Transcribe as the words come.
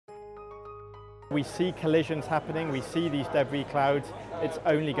We see collisions happening, we see these debris clouds. It's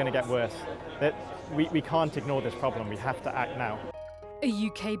only going to get worse. We can't ignore this problem, we have to act now. A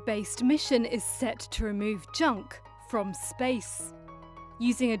UK-based mission is set to remove junk from space.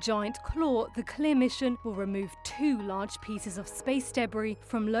 Using a giant claw, the Clear mission will remove 2 large pieces of space debris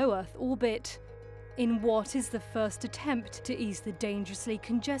from low Earth orbit, in what is the first attempt to ease the dangerously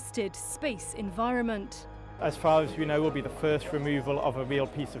congested space environment. As far as we know, will be the first removal of a real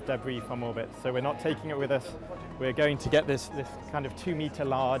piece of debris from orbit. So we're not taking it with us. We're going to get this kind of 2-meter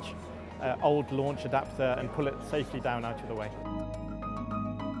large old launch adapter and pull it safely down out of the way.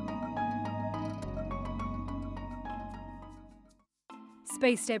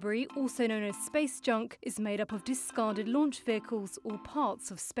 Space debris, also known as space junk, is made up of discarded launch vehicles or parts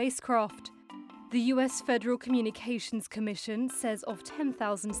of spacecraft. The US Federal Communications Commission says of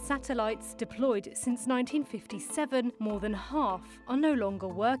 10,000 satellites deployed since 1957, more than half are no longer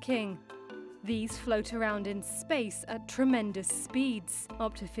working. These float around in space at tremendous speeds,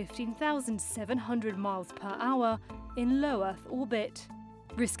 up to 15,700 miles per hour in low Earth orbit,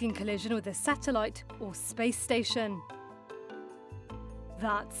 risking collision with a satellite or space station.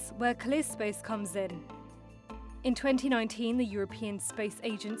 That's where Clearspace comes in. In 2019, the European Space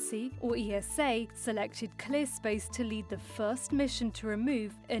Agency, or ESA, selected Clearspace to lead the first mission to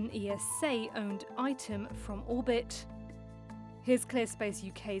remove an ESA-owned item from orbit. Here's Clearspace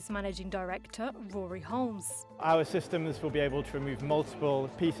UK's Managing Director, Rory Holmes. Our systems will be able to remove multiple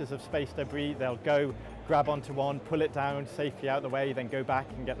pieces of space debris. They'll go, grab onto one, pull it down safely out of the way, then go back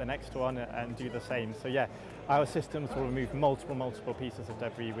and get the next one and do the same. So yeah, our systems will remove multiple pieces of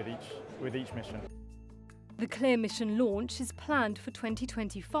debris with each mission. The Clear mission launch is planned for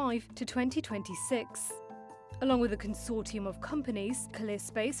 2025 to 2026. Along with a consortium of companies,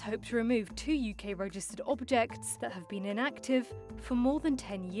 Clearspace hope to remove 2 UK-registered objects that have been inactive for more than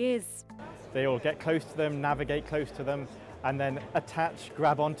 10 years. They all get close to them, navigate close to them, and then attach,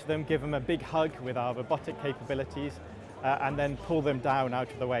 grab onto them, give them a big hug with our robotic capabilities, and then pull them down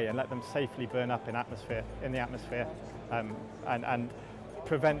out of the way and let them safely burn up in the atmosphere, and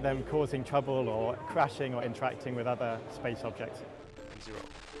prevent them causing trouble or crashing or interacting with other space objects.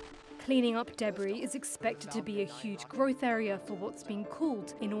 Cleaning up debris is expected to be a huge growth area for what's being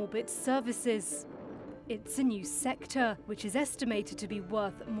called in-orbit services. It's a new sector, which is estimated to be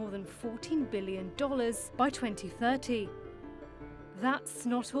worth more than $14 billion by 2030. That's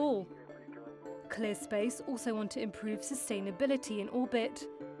not all. Clearspace also want to improve sustainability in orbit.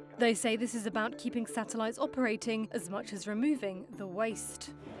 They say this is about keeping satellites operating as much as removing the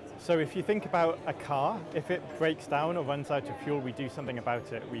waste. So if you think about a car, if it breaks down or runs out of fuel, we do something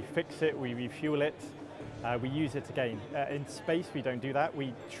about it. We fix it, we refuel it, we use it again. In space, we don't do that.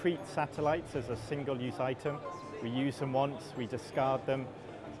 We treat satellites as a single-use item. We use them once, we discard them,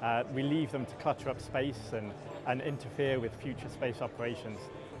 we leave them to clutter up space and interfere with future space operations.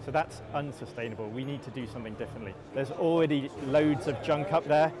 So that's unsustainable. We need to do something differently. There's already loads of junk up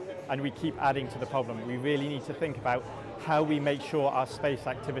there, and we keep adding to the problem. We really need to think about how we make sure our space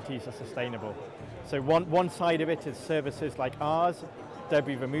activities are sustainable. So one side of it is services like ours,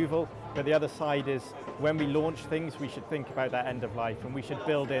 debris removal, but the other side is when we launch things, we should think about that end of life, and we should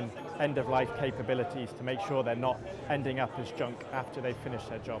build in end of life capabilities to make sure they're not ending up as junk after they've finished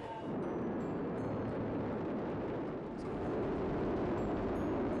their job.